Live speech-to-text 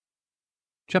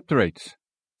Chapter 8.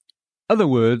 Other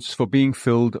words for being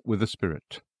filled with the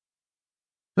Spirit.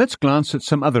 Let's glance at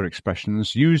some other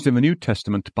expressions used in the New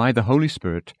Testament by the Holy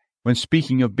Spirit when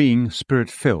speaking of being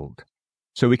Spirit-filled,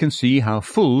 so we can see how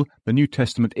full the New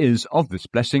Testament is of this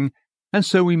blessing, and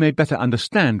so we may better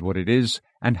understand what it is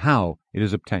and how it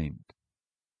is obtained.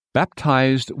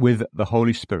 Baptized with the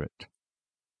Holy Spirit.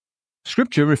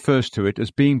 Scripture refers to it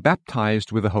as being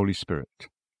baptized with the Holy Spirit.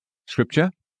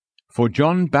 Scripture: For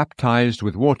John baptized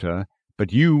with water,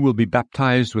 but you will be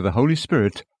baptized with the Holy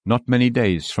Spirit not many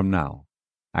days from now.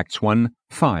 Acts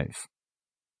 1:5.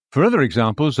 For other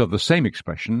examples of the same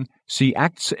expression, see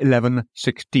Acts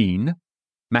 11:16,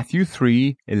 Matthew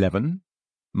 3:11,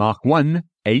 Mark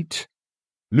 1:8,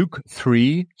 Luke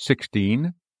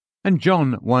 3:16, and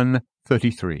John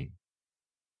 1:33.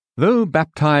 Though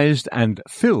baptized and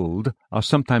filled are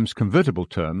sometimes convertible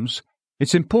terms,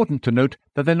 it's important to note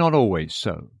that they're not always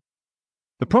so.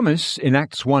 The promise in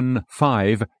Acts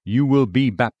 1:5, you will be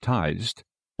baptized,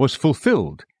 was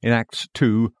fulfilled in Acts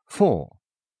 2:4,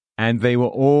 and they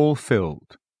were all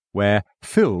filled, where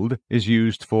filled is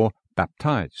used for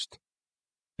baptized.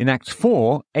 In Acts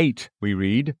 4:8 we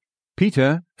read,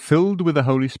 Peter filled with the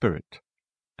Holy Spirit,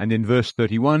 and in verse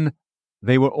 31,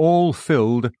 they were all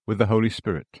filled with the Holy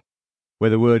Spirit, where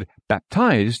the word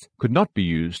baptized could not be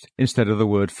used instead of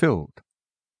the word filled.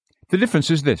 The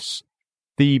difference is this: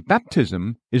 the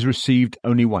baptism is received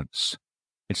only once.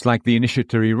 It's like the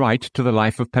initiatory rite to the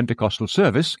life of Pentecostal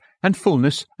service and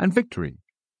fullness and victory.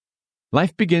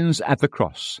 Life begins at the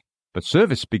cross, but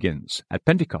service begins at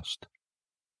Pentecost.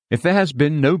 If there has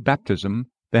been no baptism,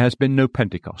 there has been no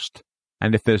Pentecost,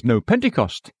 and if there's no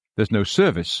Pentecost, there's no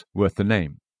service worth the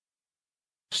name.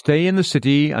 Stay in the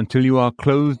city until you are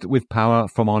clothed with power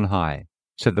from on high,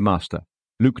 said the Master,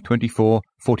 Luke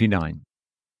 24:49.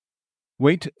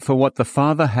 Wait for what the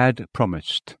Father had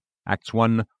promised, Acts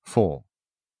 1:4.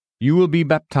 You will be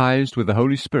baptized with the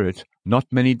Holy Spirit not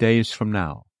many days from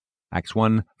now, Acts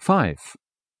 1:5.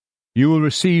 You will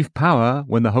receive power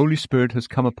when the Holy Spirit has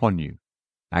come upon you,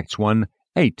 Acts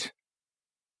 1:8.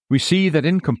 We see that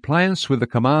in compliance with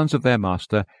the commands of their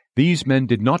Master, these men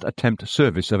did not attempt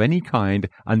service of any kind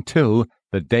until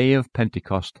the day of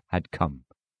Pentecost had come,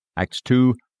 Acts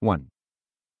 2:1.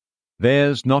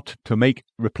 Theirs not to make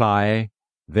reply,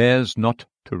 theirs not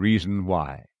to reason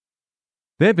why.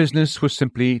 Their business was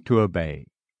simply to obey.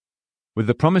 With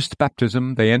the promised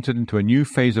baptism, they entered into a new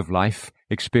phase of life,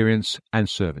 experience, and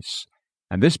service,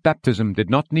 and this baptism did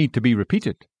not need to be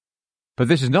repeated. But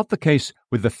this is not the case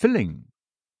with the filling.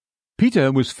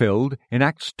 Peter was filled in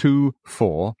Acts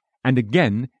 2:4 and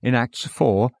again in Acts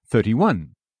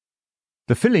 4:31.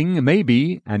 The filling may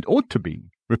be, and ought to be,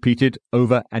 repeated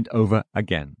over and over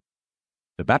again.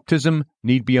 The baptism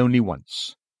need be only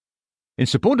once. In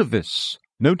support of this,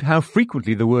 note how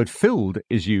frequently the word filled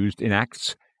is used in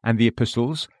Acts and the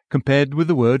epistles compared with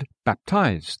the word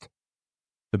baptized.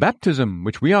 The baptism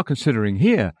which we are considering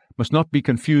here must not be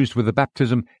confused with the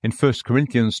baptism in 1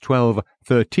 Corinthians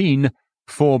 12:13,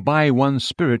 for by one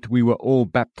Spirit we were all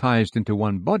baptized into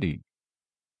one body.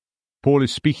 Paul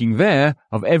is speaking there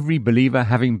of every believer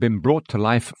having been brought to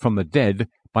life from the dead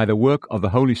by the work of the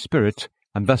Holy Spirit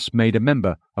and thus made a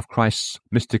member of Christ's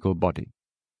mystical body.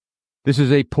 This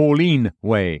is a Pauline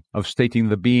way of stating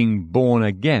the being born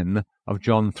again of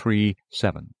John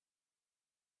 3:7.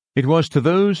 It was to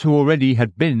those who already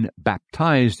had been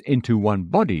baptized into one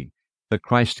body that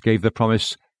Christ gave the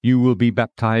promise, you will be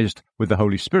baptized with the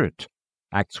Holy Spirit,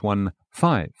 Acts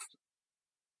 1:5.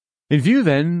 In view,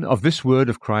 then, of this word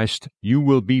of Christ, you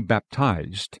will be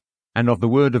baptized, and of the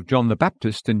word of John the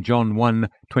Baptist in John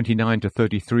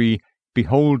 1:29-33,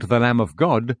 behold the Lamb of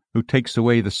God, who takes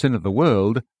away the sin of the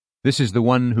world, this is the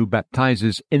one who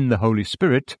baptizes in the Holy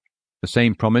Spirit. The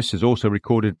same promise is also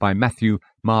recorded by Matthew,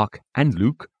 Mark, and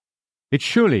Luke. It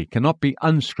surely cannot be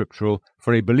unscriptural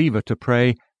for a believer to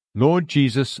pray, Lord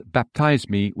Jesus, baptize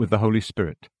me with the Holy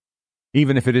Spirit,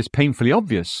 even if it is painfully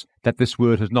obvious that this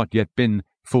word has not yet been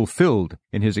fulfilled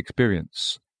in his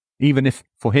experience, even if,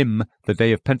 for him, the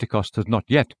day of Pentecost has not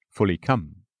yet fully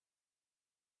come.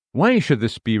 Why should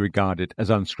this be regarded as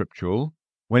unscriptural,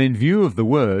 when in view of the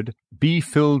word, be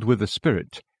filled with the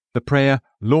Spirit, the prayer,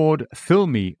 Lord, fill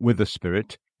me with the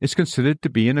Spirit, is considered to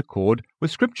be in accord with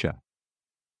Scripture?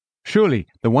 Surely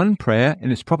the one prayer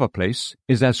in its proper place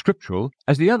is as scriptural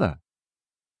as the other.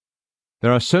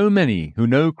 There are so many who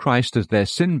know Christ as their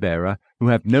sin-bearer who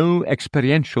have no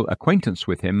experiential acquaintance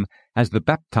with him as the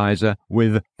baptizer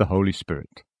with the Holy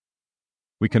Spirit.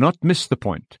 We cannot miss the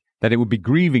point that it would be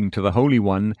grieving to the Holy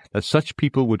One that such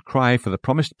people would cry for the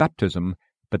promised baptism,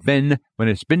 but then, when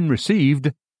it's been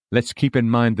received, let's keep in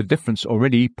mind the difference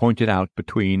already pointed out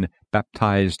between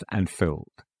baptized and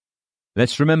filled.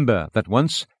 Let's remember that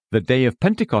once the day of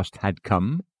Pentecost had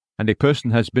come, and a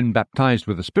person has been baptized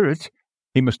with the Spirit,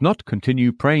 he must not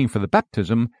continue praying for the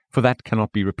baptism, for that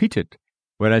cannot be repeated,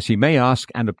 whereas he may ask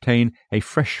and obtain a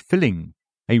fresh filling,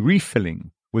 a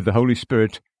refilling with the Holy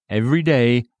Spirit every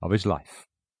day of his life.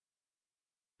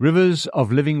 Rivers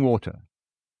of living water.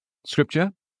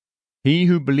 Scripture: He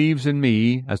who believes in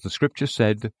me, as the Scripture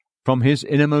said, from his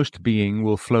innermost being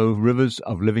will flow rivers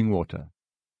of living water.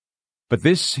 But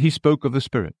this he spoke of the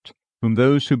Spirit, whom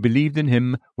those who believed in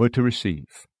him were to receive.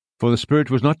 For the Spirit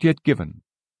was not yet given,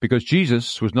 because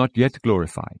Jesus was not yet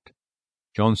glorified.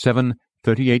 John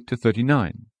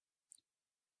 7:38-39.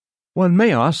 One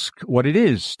may ask what it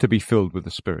is to be filled with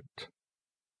the Spirit.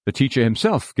 The teacher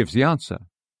himself gives the answer.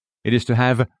 It is to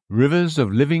have rivers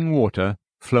of living water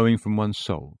flowing from one's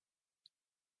soul.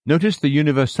 Notice the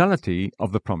universality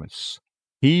of the promise.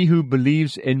 He who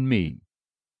believes in me.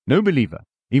 No believer,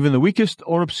 even the weakest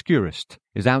or obscurest,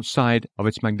 is outside of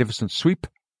its magnificent sweep,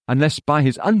 unless by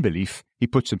his unbelief he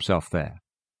puts himself there.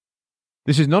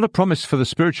 This is not a promise for the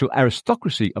spiritual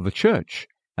aristocracy of the church,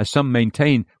 as some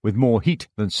maintain with more heat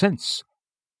than sense.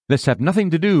 This have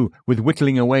nothing to do with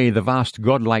whittling away the vast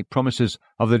godlike promises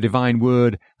of the divine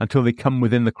word until they come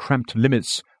within the cramped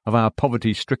limits of our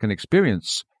poverty-stricken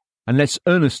experience, and let's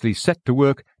earnestly set to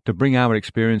work to bring our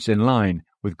experience in line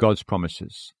with God's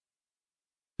promises.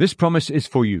 This promise is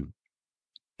for you.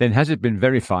 Then has it been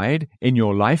verified in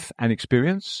your life and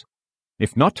experience?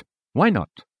 If not, why not?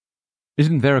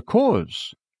 Isn't there a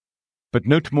cause? But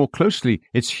note more closely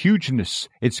its hugeness,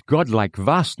 its godlike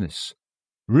vastness.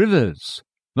 Rivers,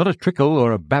 not a trickle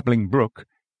or a babbling brook,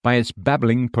 by its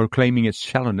babbling proclaiming its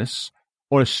shallowness,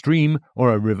 or a stream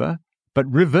or a river, but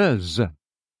rivers.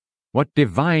 What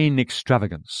divine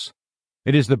extravagance!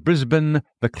 It is the Brisbane,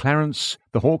 the Clarence,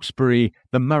 the Hawkesbury,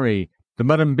 the Murray, the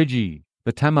Murrumbidgee,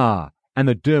 the Tamar, and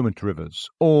the Derwent rivers,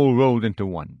 all rolled into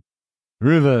one.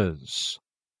 Rivers!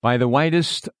 By the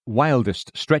widest,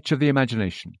 wildest stretch of the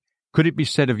imagination, could it be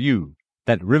said of you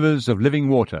that rivers of living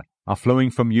water are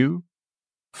flowing from you?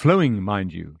 Flowing,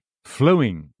 mind you,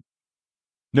 flowing.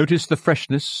 Notice the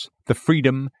freshness, the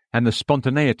freedom, and the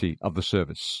spontaneity of the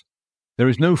service. There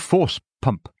is no force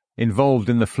pump involved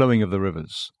in the flowing of the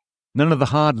rivers, none of the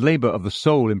hard labor of the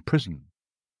soul in prison.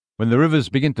 When the rivers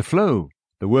begin to flow,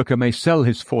 the worker may sell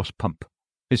his force pump.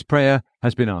 His prayer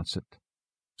has been answered.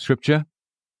 Scripture: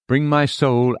 Bring my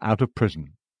soul out of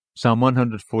prison. Psalm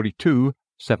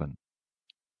 142:7.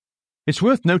 It's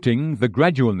worth noting the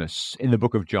gradualness in the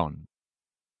book of John.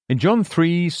 In John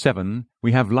 3:7,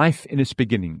 we have life in its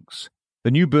beginnings,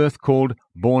 the new birth called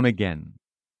born again.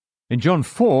 In John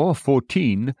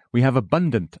 4:14, we have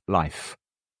abundant life,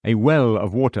 a well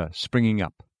of water springing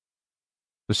up.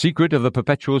 The secret of the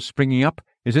perpetual springing up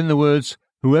is in the words,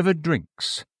 whoever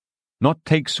drinks, not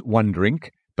takes one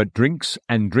drink, but drinks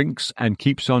and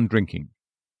keeps on drinking.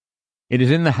 It is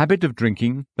in the habit of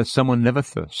drinking that someone never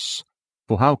thirsts,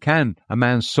 for how can a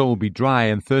man's soul be dry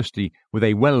and thirsty with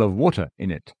a well of water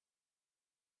in it?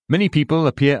 Many people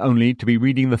appear only to be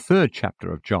reading the 3rd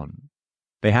chapter of John.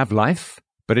 They have life,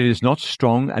 but it is not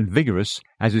strong and vigorous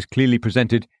as is clearly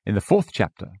presented in the 4th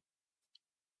chapter.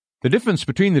 The difference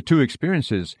between the two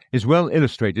experiences is well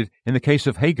illustrated in the case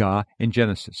of Hagar in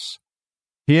Genesis.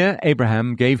 Here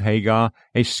Abraham gave Hagar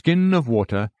a skin of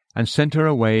water and sent her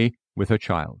away with her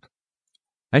child.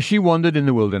 As she wandered in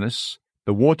the wilderness,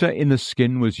 the water in the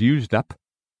skin was used up,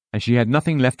 and she had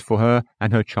nothing left for her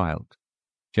and her child.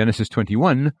 Genesis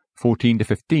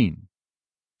 21:14-15.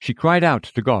 She cried out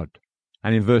to God,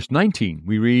 and in verse 19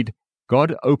 we read,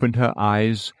 God opened her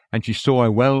eyes, and she saw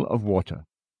a well of water,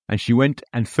 and she went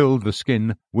and filled the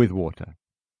skin with water.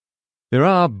 There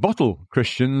are bottle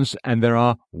Christians and there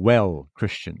are well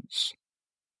Christians.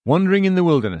 Wandering in the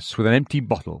wilderness with an empty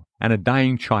bottle and a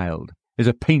dying child is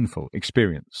a painful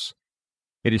experience.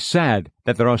 It is sad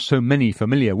that there are so many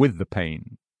familiar with the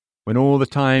pain, when all the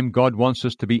time God wants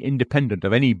us to be independent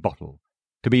of any bottle,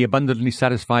 to be abundantly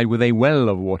satisfied with a well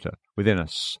of water within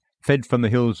us, fed from the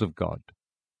hills of God.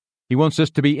 He wants us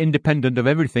to be independent of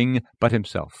everything but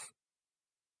himself.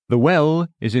 The well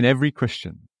is in every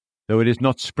Christian, though it is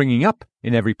not springing up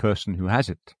in every person who has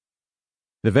it.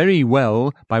 The very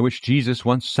well by which Jesus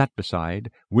once sat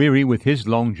beside, weary with his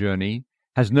long journey,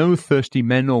 has no thirsty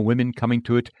men or women coming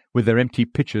to it with their empty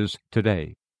pitchers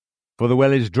today. For the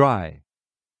well is dry.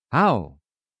 How?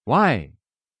 Why?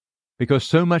 Because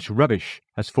so much rubbish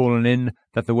has fallen in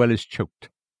that the well is choked.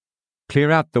 Clear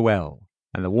out the well,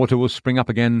 and the water will spring up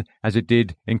again as it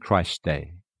did in Christ's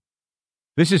day.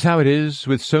 This is how it is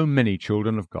with so many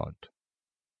children of God.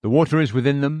 The water is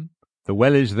within them, the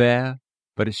well is there,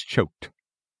 but it's choked.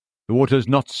 The water's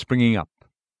not springing up,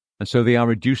 and so they are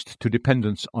reduced to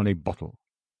dependence on a bottle.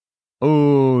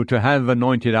 Oh, to have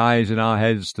anointed eyes in our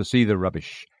heads to see the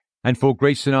rubbish, and for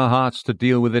grace in our hearts to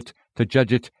deal with it, to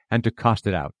judge it, and to cast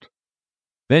it out.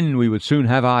 Then we would soon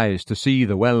have eyes to see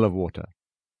the well of water.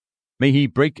 May He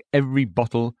break every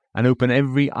bottle and open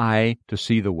every eye to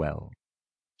see the well.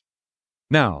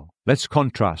 Now, let's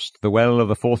contrast the well of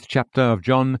the 4th chapter of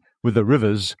John with the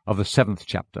rivers of the 7th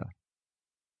chapter.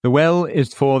 The well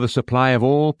is for the supply of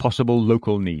all possible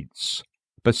local needs.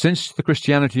 But since the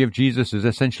Christianity of Jesus is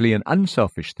essentially an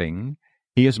unselfish thing,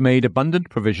 He has made abundant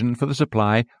provision for the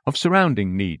supply of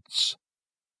surrounding needs.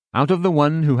 Out of the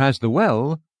one who has the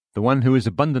well, the one who is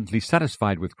abundantly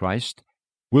satisfied with Christ,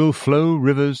 will flow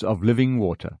rivers of living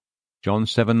water, John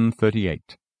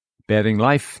 7:38, bearing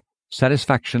life,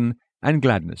 satisfaction, and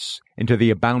gladness into the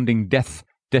abounding death,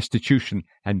 destitution,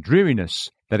 and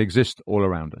dreariness that exist all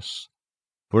around us.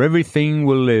 For everything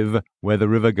will live where the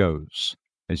river goes,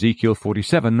 Ezekiel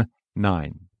 47:9.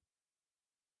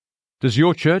 Does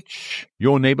your church,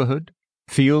 your neighborhood,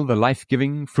 feel the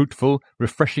life-giving, fruitful,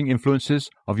 refreshing influences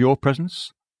of your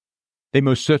presence? They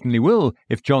most certainly will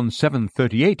if John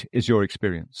 7:38 is your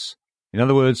experience. In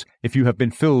other words, if you have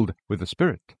been filled with the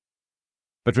Spirit.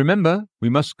 But remember, we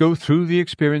must go through the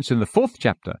experience in the 4th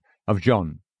chapter of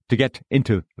John to get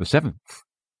into the 7th.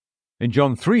 In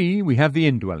John 3, we have the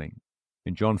indwelling.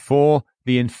 In John 4,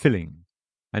 the infilling.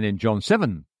 And in John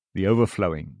 7, the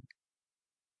overflowing.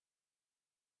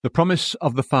 The promise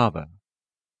of the Father.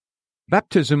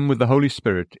 Baptism with the Holy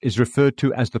Spirit is referred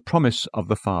to as the promise of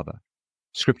the Father.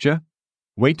 Scripture,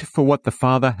 wait for what the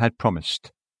Father had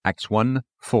promised. Acts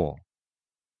 1:4.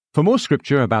 For more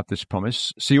scripture about this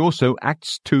promise, see also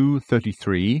Acts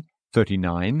 2:33,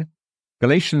 39,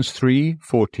 Galatians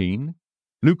 3:14,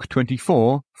 Luke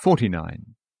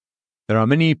 24:49. There are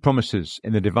many promises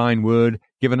in the divine word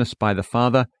given us by the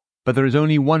Father, but there is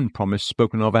only one promise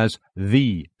spoken of as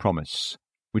the promise,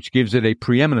 which gives it a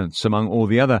preeminence among all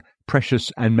the other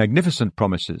precious and magnificent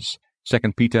promises,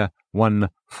 2 Peter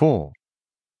 1:4.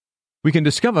 We can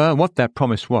discover what that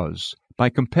promise was by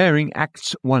comparing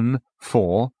Acts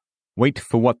 1:4, wait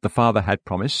for what the Father had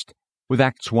promised, with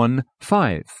Acts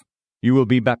 1:5, you will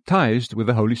be baptized with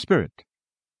the Holy Spirit,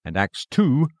 and Acts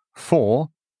 2:4,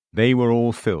 they were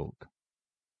all filled.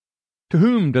 To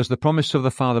whom does the promise of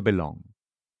the Father belong?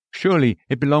 Surely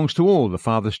it belongs to all the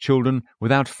Father's children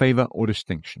without favor or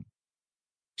distinction.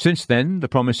 Since then the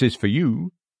promise is for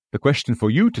you, the question for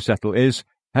you to settle is,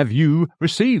 have you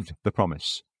received the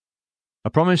promise? A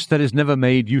promise that is never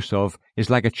made use of is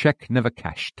like a check never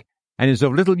cashed, and is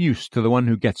of little use to the one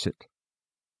who gets it.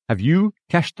 Have you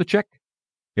cashed the check?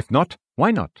 If not,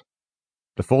 why not?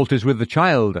 The fault is with the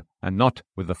child, and not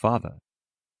with the father.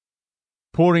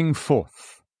 Pouring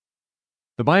forth.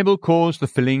 The Bible calls the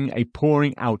filling a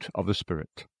pouring out of the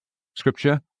Spirit.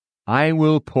 Scripture, I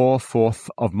will pour forth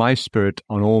of my Spirit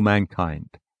on all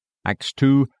mankind. Acts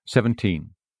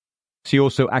 2:17. See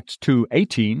also Acts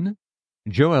 2:18,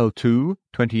 Joel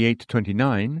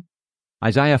 2:28-29,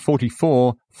 Isaiah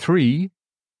 44:3,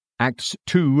 Acts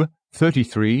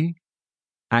 2:33,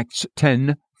 Acts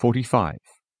 10:45.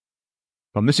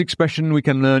 From this expression we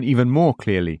can learn even more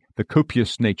clearly the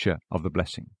copious nature of the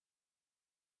blessing.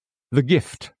 The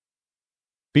gift.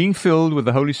 Being filled with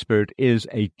the Holy Spirit is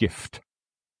a gift.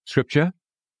 Scripture,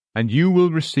 and you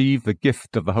will receive the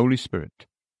gift of the Holy Spirit.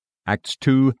 Acts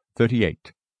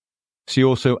 2:38. See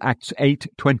also Acts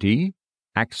 8:20,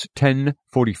 Acts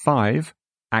 10:45,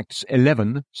 Acts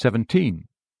 11:17.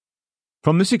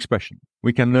 From this expression,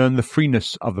 we can learn the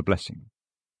freeness of the blessing.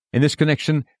 In this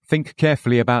connection, think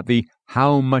carefully about the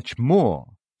how much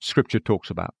more Scripture talks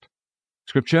about.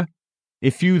 Scripture,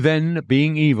 if you then,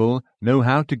 being evil, know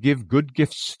how to give good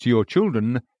gifts to your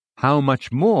children, how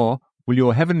much more will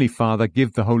your heavenly Father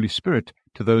give the Holy Spirit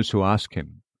to those who ask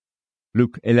Him?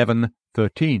 Luke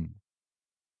 11:13.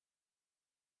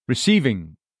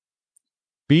 Receiving.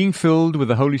 Being filled with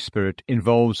the Holy Spirit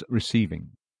involves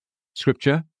receiving.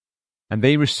 Scripture, and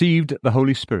they received the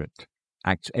Holy Spirit.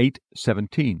 Acts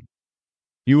 8:17.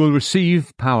 You will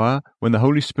receive power when the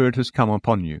Holy Spirit has come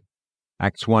upon you.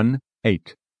 Acts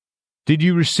 1:8. Did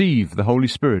you receive the Holy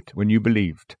Spirit when you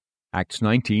believed? Acts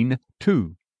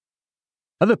 19:2.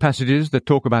 Other passages that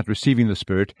talk about receiving the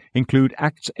Spirit include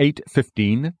Acts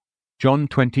 8:15, John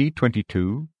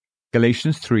 20:22,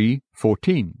 Galatians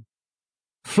 3:14.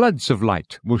 Floods of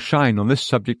light will shine on this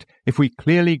subject if we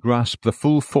clearly grasp the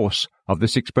full force of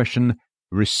this expression,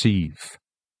 receive.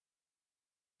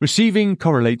 Receiving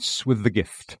correlates with the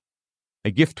gift.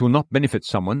 A gift will not benefit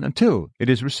someone until it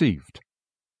is received.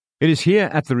 It is here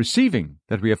at the receiving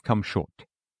that we have come short.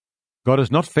 God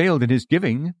has not failed in his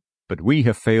giving, but we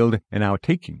have failed in our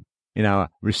taking, in our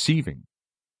receiving.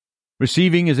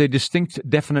 Receiving is a distinct,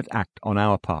 definite act on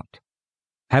our part.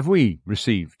 Have we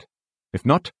received? If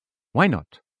not, why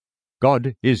not?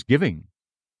 God is giving.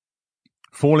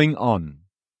 Falling on.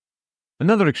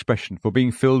 Another expression for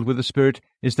being filled with the Spirit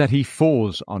is that he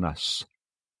falls on us.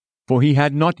 For he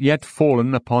had not yet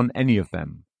fallen upon any of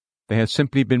them. They had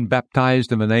simply been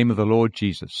baptized in the name of the Lord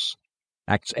Jesus.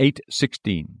 Acts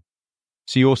 8:16.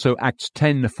 See also Acts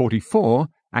 10:44,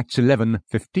 Acts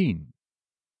 11:15.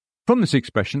 From this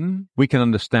expression, we can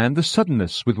understand the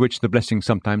suddenness with which the blessing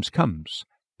sometimes comes,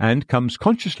 and comes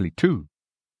consciously too.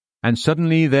 And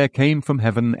suddenly there came from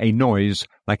heaven a noise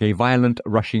like a violent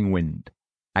rushing wind.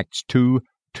 Acts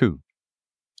 2:2.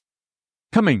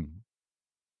 Coming.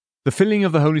 The filling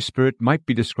of the Holy Spirit might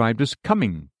be described as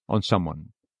coming on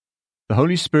someone. The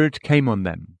Holy Spirit came on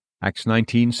them. Acts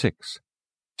 19:6.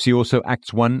 See also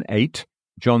Acts 1:8,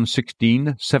 John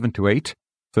 16:7-8,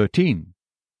 13.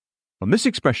 From this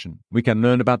expression, we can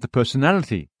learn about the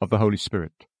personality of the Holy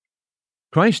Spirit.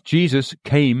 Christ Jesus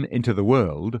came into the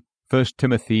world, 1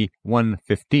 Timothy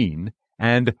 1:15,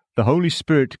 and the Holy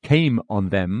Spirit came on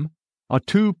them are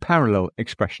two parallel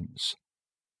expressions.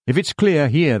 If it's clear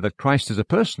here that Christ is a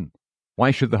person,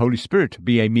 why should the Holy Spirit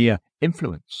be a mere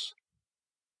influence?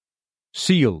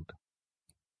 Sealed.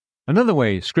 Another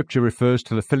way Scripture refers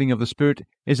to the filling of the Spirit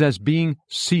is as being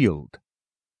sealed.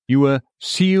 You were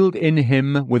sealed in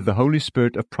him with the Holy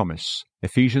Spirit of promise.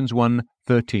 Ephesians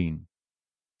 1:13.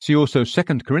 See also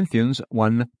 2 Corinthians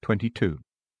 1:22.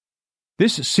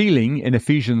 This sealing in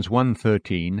Ephesians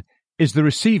 1:13 is the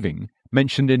receiving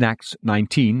mentioned in Acts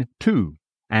 19:2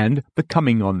 and the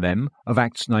coming on them of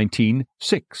Acts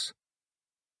 19:6.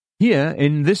 Here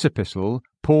in this epistle,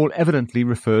 Paul evidently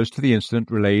refers to the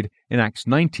incident relayed in Acts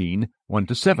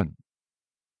 19:1-7.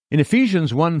 In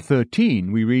Ephesians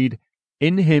 1:13 we read,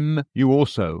 "In him you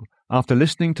also, after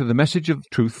listening to the message of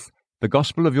truth, the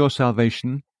gospel of your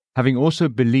salvation, having also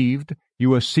believed, you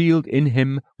were sealed in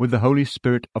him with the Holy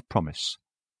Spirit of promise."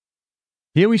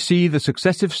 Here we see the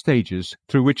successive stages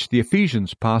through which the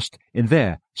Ephesians passed in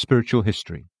their spiritual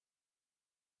history.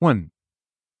 1.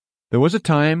 There was a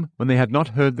time when they had not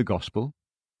heard the gospel.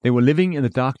 They were living in the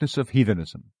darkness of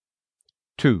heathenism.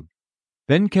 2.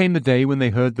 Then came the day when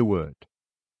they heard the word.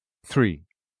 3.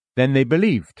 Then they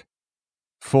believed.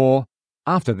 4.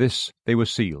 After this they were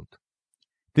sealed.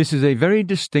 This is a very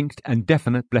distinct and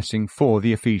definite blessing for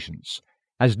the Ephesians,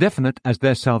 as definite as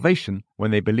their salvation when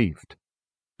they believed.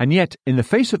 And yet, in the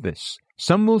face of this,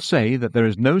 some will say that there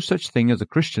is no such thing as a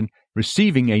Christian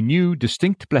receiving a new,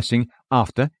 distinct blessing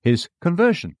after his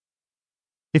conversion.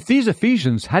 If these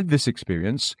Ephesians had this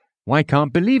experience, why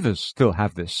can't believers still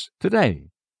have this today?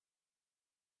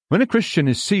 When a Christian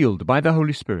is sealed by the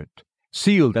Holy Spirit,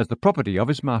 sealed as the property of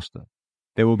his Master,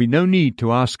 there will be no need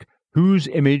to ask, whose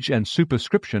image and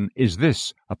superscription is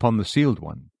this upon the sealed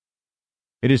one?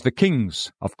 It is the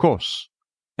King's, of course.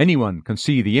 Anyone can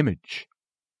see the image.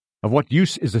 Of what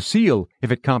use is a seal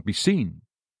if it can't be seen?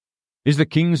 Is the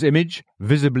King's image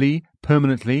visibly,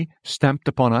 permanently stamped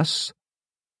upon us?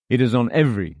 It is on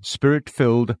every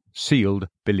Spirit-filled, sealed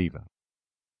believer.